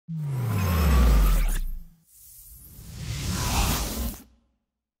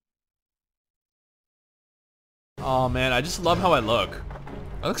Oh man, I just love how I look.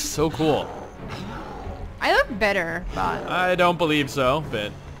 I look so cool. I look better, but I don't believe so,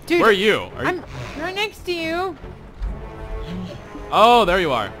 but dude, where are you? I'm right next to you. Oh, there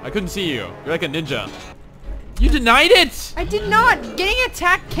you are. I couldn't see you. You're like a ninja. You denied it! I did not. Getting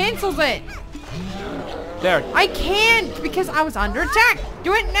attacked cancels it. There. I can't because I was under attack.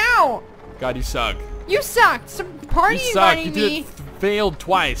 Do it now. God, you suck. You sucked. Some party You suck. You inviting did me. it failed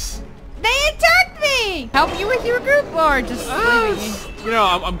twice. They attacked me. Help you with your group or just leaving me? You know,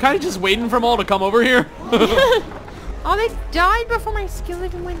 I'm kind of just waiting for them all to come over here. Oh, they died before my skill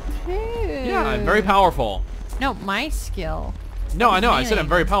even went through. Yeah, I'm very powerful. No, my skill. No, I know. I said I'm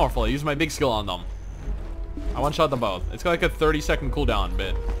very powerful. I used my big skill on them. I one-shot them both. It's got like a 30-second cooldown,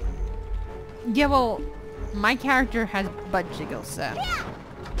 but... Yeah, well, my character has butt jiggles, so...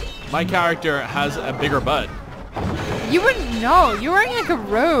 My character has a bigger butt. You wouldn't know. You're wearing like a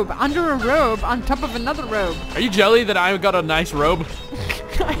robe, under a robe, on top of another robe. Are you jelly that I got a nice robe?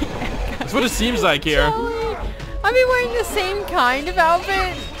 That's what it seems like here. I've been wearing the same kind of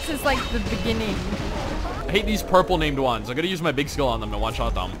outfit since like the beginning. I hate these purple named ones. I gotta use my big skill on them to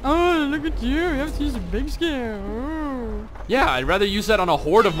one-shot them. Oh, look at you. You have to use a big skill. Ooh. Yeah, I'd rather use that on a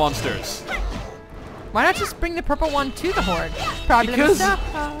horde of monsters. Why not just bring the purple one to the horde? Problem Because- solved.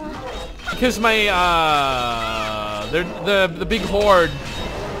 Because my, the big horde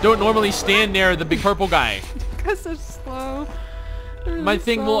don't normally stand near the big purple guy. Because they're slow. My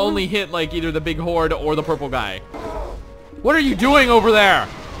thing will only hit like either the big horde or the purple guy. What are you doing over there?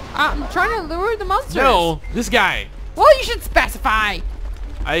 I'm trying to lure the monsters. No, this guy. Well, you should specify.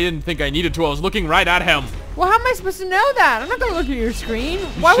 I didn't think I needed to. I was looking right at him. Well, how am I supposed to know that? I'm not going to look at your screen. You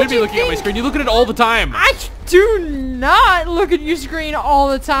Why should would be you looking at my think- screen. You look at it all the time. I do not look at your screen all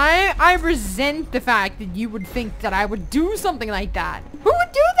the time. I resent the fact that you would think that I would do something like that. Who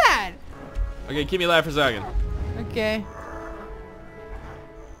would do that? Okay, keep me alive for a second. Okay.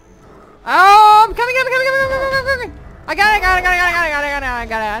 Oh, I'm coming. I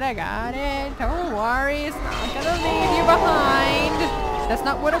got it. Don't worry, it's not gonna leave you behind. That's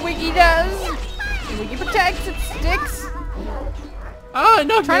not what a Wiggy does. A Wiggy protects, it sticks. Oh,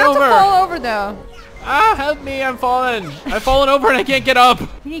 no, Try not to fall over though. Ah, help me, I'm falling. I've fallen over and I can't get up.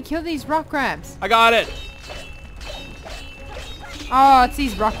 We need to kill these rock crabs. I got it. Oh, it's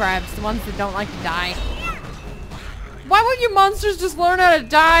these rock crabs, the ones that don't like to die. Why won't you monsters just learn how to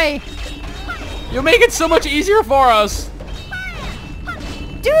die? You make it so much easier for us.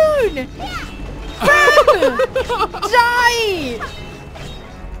 Dude! Crab! Die!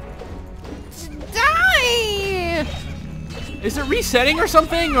 Die! Is it resetting or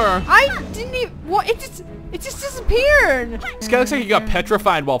something, or? I didn't even. What? It just disappeared. This guy looks like he got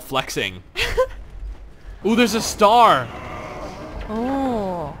petrified while flexing. Ooh, there's a star.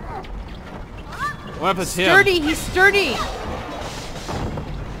 Oh. What if it's him? Sturdy. He's sturdy.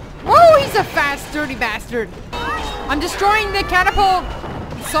 Whoa, he's a fast, sturdy bastard. I'm destroying the catapult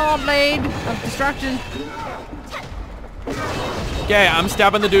saw blade of destruction. Okay, I'm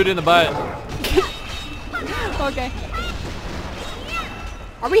stabbing the dude in the butt. Okay.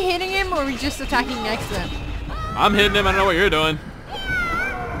 Are we hitting him or are we just attacking next to him? I'm hitting him. I don't know what you're doing.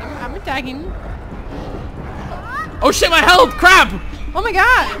 I'm attacking him. Oh shit, my health! Crap! Oh my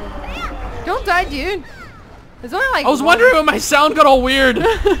god! Don't die, dude. There's only like I was one. wondering when my sound got all weird.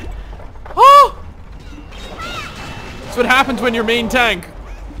 Oh! That's what happens when you're main tank.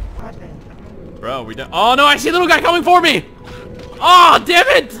 Bro, we done. Oh no, I see a little guy coming for me! Oh, damn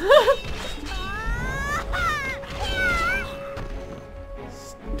it!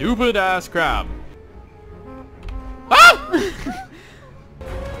 Stupid ass crab. Ah!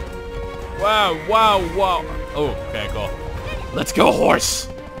 Wow, wow, wow. Oh, okay, cool. Let's go, horse!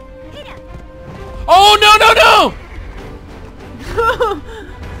 Oh, no, no, no!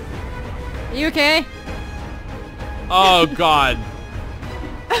 Are you okay? Oh, God.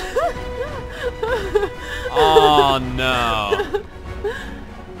 Oh, no.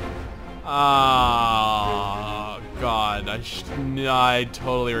 Oh, God. I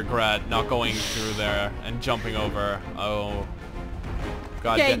totally regret not going through there and jumping over. Oh.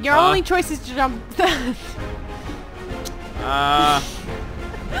 God. Okay, your only choice is to jump.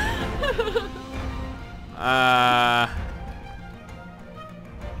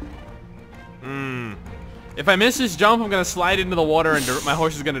 If I miss this jump, I'm gonna slide into the water and my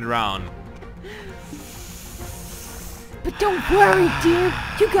horse is gonna drown. But don't worry, dude.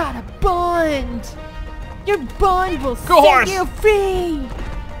 You got a bond. Your bond will Go, set horse. you free.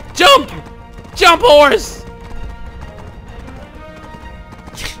 Jump! Jump, horse!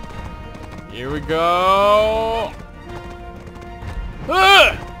 Here we go.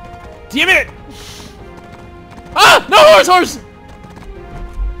 Damn it! Ah! No, horse!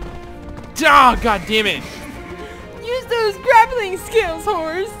 Ah, god damn it. Use those grappling skills,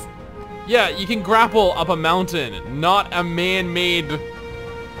 horse. Yeah, you can grapple up a mountain, not a man-made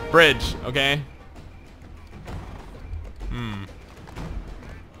bridge, okay?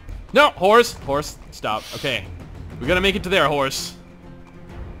 No, horse! Horse, stop. Okay. We gotta make it to there, horse.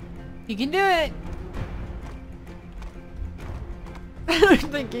 You can do it. I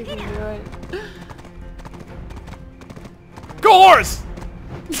don't think you can do it. Go, horse!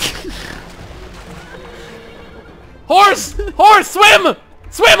 Horse! Horse! Swim!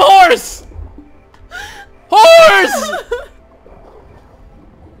 Swim, horse! Horse!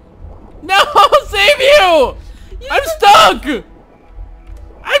 No! Save you! I'm stuck!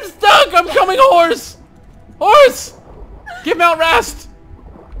 I'm stuck! I'm coming, horse! Horse! Give Mount rest!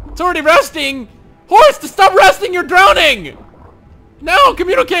 It's already resting! Horse, to stop resting, you're drowning! No,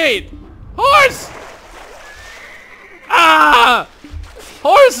 communicate! Horse! Ah!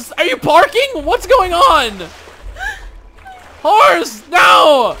 Horse, are you parking? What's going on? Horse,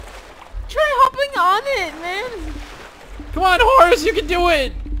 no! Try hopping on it, man. Come on, horse, you can do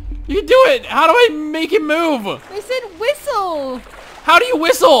it! You can do it! How do I make it move? They said whistle. How do you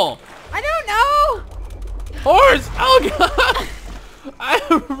whistle? I don't know. Horse! Oh god! I'm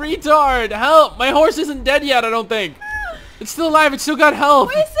a retard! Help! My horse isn't dead yet, I don't think. It's still alive, it's still got health.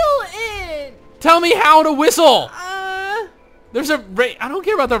 Whistle it. Tell me how to whistle! There's a race. I don't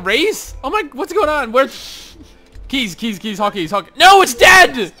care about the race. Oh my, what's going on? Where's... Keys, hotkeys. No, it's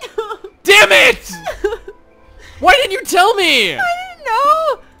dead! Damn it! Why didn't you tell me? I didn't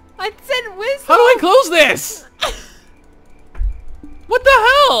know. I said whistle. How do I close this? What the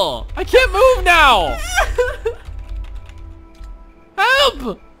hell? I can't move now.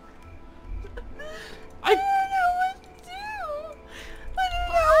 Help! I don't know what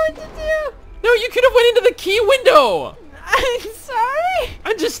to do. No, you could have went into the key window. I'm sorry.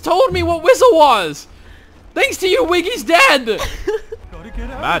 And just told me what whistle was. Thanks to you, Wiggy's dead.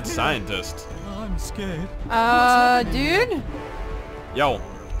 Mad scientist. I'm scared. Dude. Yo.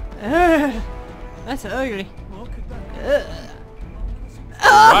 That's ugly.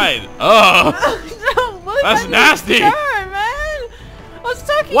 Right. Oh. Look That's at nasty. this scar, man. I was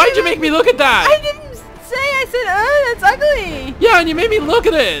talking. Why'd you make me look at that? I didn't say. I said, that's ugly. Yeah, and you made me look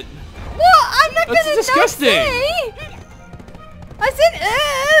at it. Well, I'm not That's gonna disgusting. not say. I said,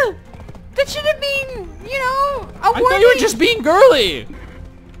 that should have been, you know, a I thought you were just being girly.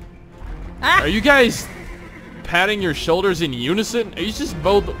 Ah. Are you guys patting your shoulders in unison? Are you just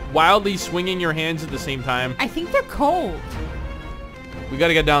both wildly swinging your hands at the same time? I think they're cold. We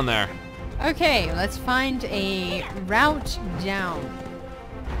gotta get down there. Okay, let's find a route down.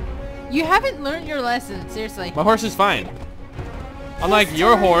 You haven't learned your lesson, seriously. My horse is fine. Unlike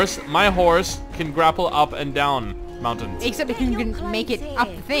your horse, my horse can grapple up and down mountains. Except if you can make it up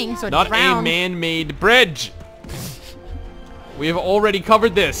the thing, so it's Not round. a man-made bridge. We have already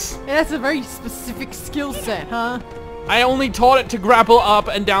covered this. Yeah, that's a very specific skill set, huh? I only taught it to grapple up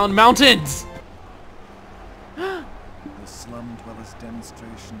and down mountains. The slum dwellers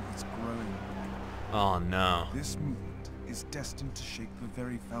demonstration is growing. Oh no. This movement is destined to shake the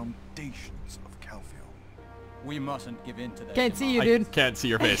very foundations of Calfiel. We mustn't give in to their Can't see you, demands. dude. I can't see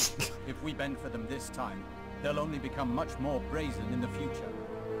your face. If we bend for them this time, they'll only become much more brazen in the future.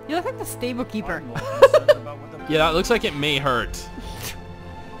 You look like the stable keeper. I'm more concerned about what the- Yeah, that looks like it may hurt.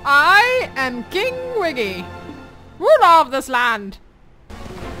 I am King Wiggy, ruler of this land.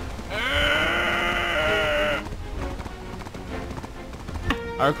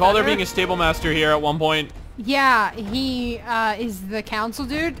 I recall there being a stable master here at one point. Yeah, he is the council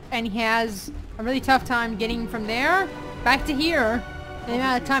dude, and he has a really tough time getting from there back to here. The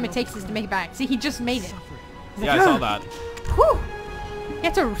amount of time it takes us to make it back. See, he just made it. He's Yeah, like, I saw "Ugh." that. Whew. You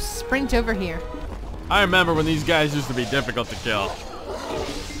have to sprint over here. I remember when these guys used to be difficult to kill.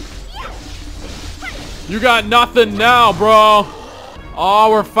 You got nothing now, bro. Oh,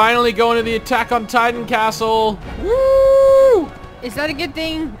 we're finally going to the Attack on Titan castle. Woo! Is that a good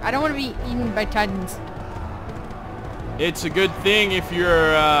thing? I don't want to be eaten by titans. It's a good thing if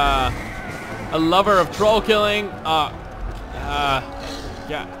you're a lover of troll killing.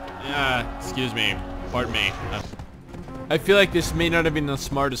 Excuse me. Pardon me. I feel like this may not have been the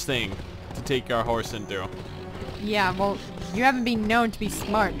smartest thing to take our horse into. Yeah, well, you haven't been known to be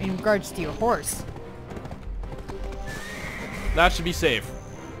smart in regards to your horse. That should be safe.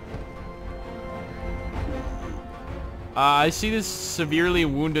 I see this severely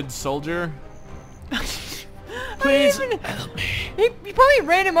wounded soldier. Please help me. You probably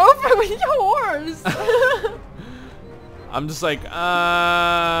ran him over with your horse. I'm just like,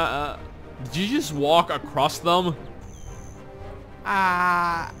 Did you just walk across them?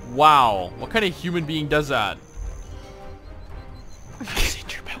 Ah. Wow. What kind of human being does that? I was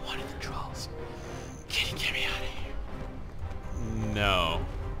injured by one of the trolls. Can you get me out of here? No.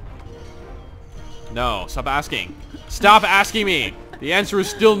 No. Stop asking. Stop asking me. The answer is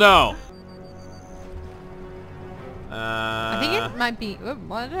still no. I think it might be.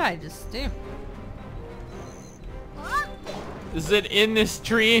 What did I just do? Is it in this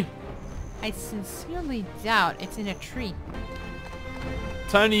tree? I sincerely doubt it's in a tree.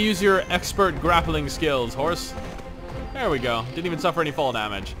 Time to use your expert grappling skills, horse. There we go. Didn't even suffer any fall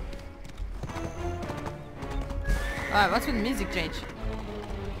damage. Alright, what's with the music change?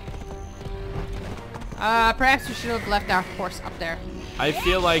 Perhaps we should have left our horse up there. I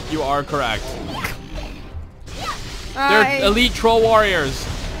feel like you are correct. They're elite troll warriors.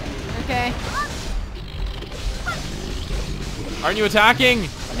 Okay. Aren't you attacking?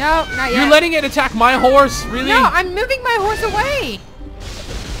 No, not yet. You're letting it attack my horse? Really? No, I'm moving my horse away.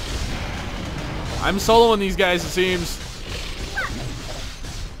 I'm soloing these guys, it seems.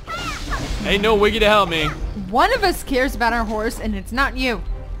 Ain't no Wiggy to help me. One of us cares about our horse, and it's not you.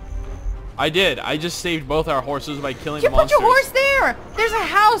 I did. I just saved both our horses by killing You the put monsters. your horse there. There's a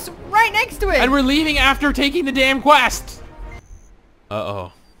house right next to it. And we're leaving after taking the damn quest.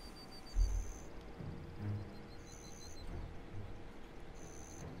 Uh-oh.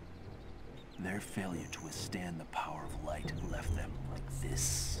 Their failure to withstand the power of light left them like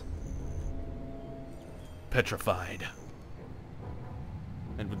this. Petrified.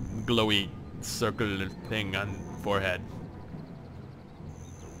 And with glowy circular thing on forehead.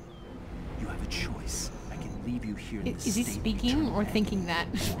 You have a choice. I can leave you here in Is this he state speaking or eternally. thinking that?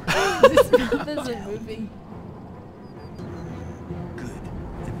 His mouth isn't moving. Good.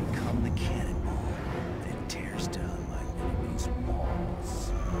 Then become the cannonball that tears down my enemy's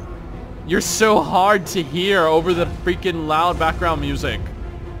walls. You're so hard to hear over the freaking loud background music.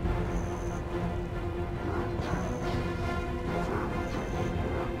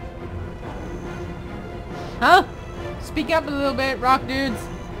 Huh? Speak up a little bit, rock dudes.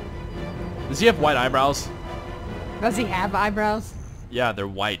 Does he have white eyebrows? Does he have eyebrows? Yeah, they're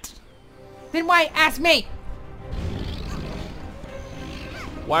white. Then why ask me?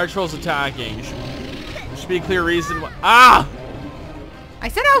 Why are trolls attacking? There should be a clear reason why. Ah! I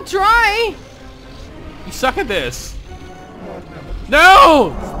said I'll try. You suck at this.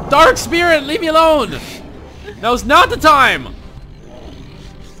 No! Dark Spirit, leave me alone! Now's not the time!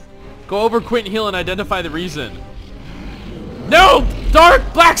 Go over Quint Hill and identify the reason. No!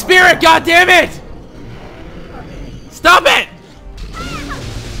 Dark Black Spirit, god damn it! Stop it!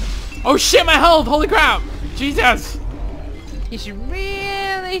 Oh shit, my health! Holy crap! Jesus! You should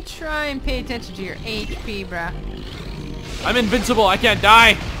really try and pay attention to your HP, bruh. I'm invincible, I can't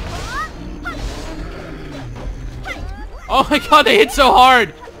die. Oh my god, they hit so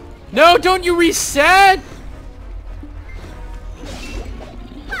hard! No, don't you reset?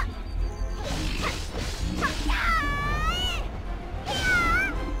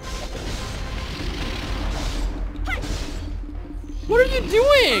 What are you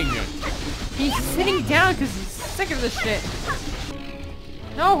doing? He's sitting down because he's sick of this shit.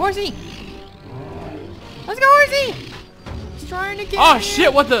 No, horsey! Let's go, horsey! He's trying to get Oh in.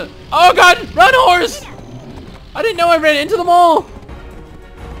 shit, what the? Oh god, run horse! I didn't know I ran into them all.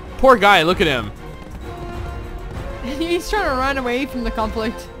 Poor guy, look at him. He's trying to run away from the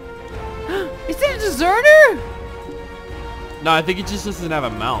conflict. Is it a deserter? No, I think he just doesn't have a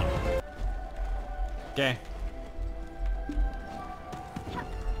mount. Okay.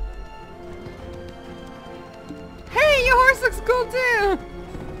 Hey, your horse looks cool too!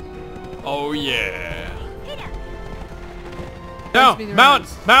 Oh yeah. No, Must be the mount,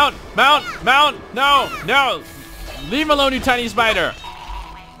 roads. mount, no. Leave him alone, you tiny spider.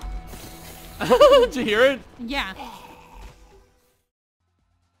 Did you hear it? Yeah.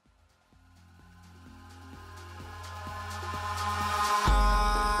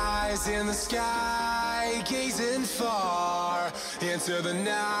 Eyes in the sky, gazing far into the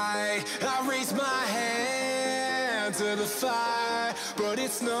night. I raise my hand to the fire, but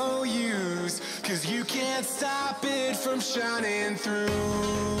it's no use, 'cause you can't stop it from shining through.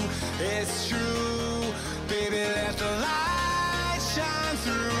 It's true, baby, let the light shine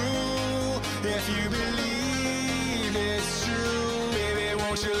through. If you believe it's true, baby,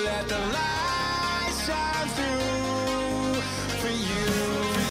 won't you let the light shine through?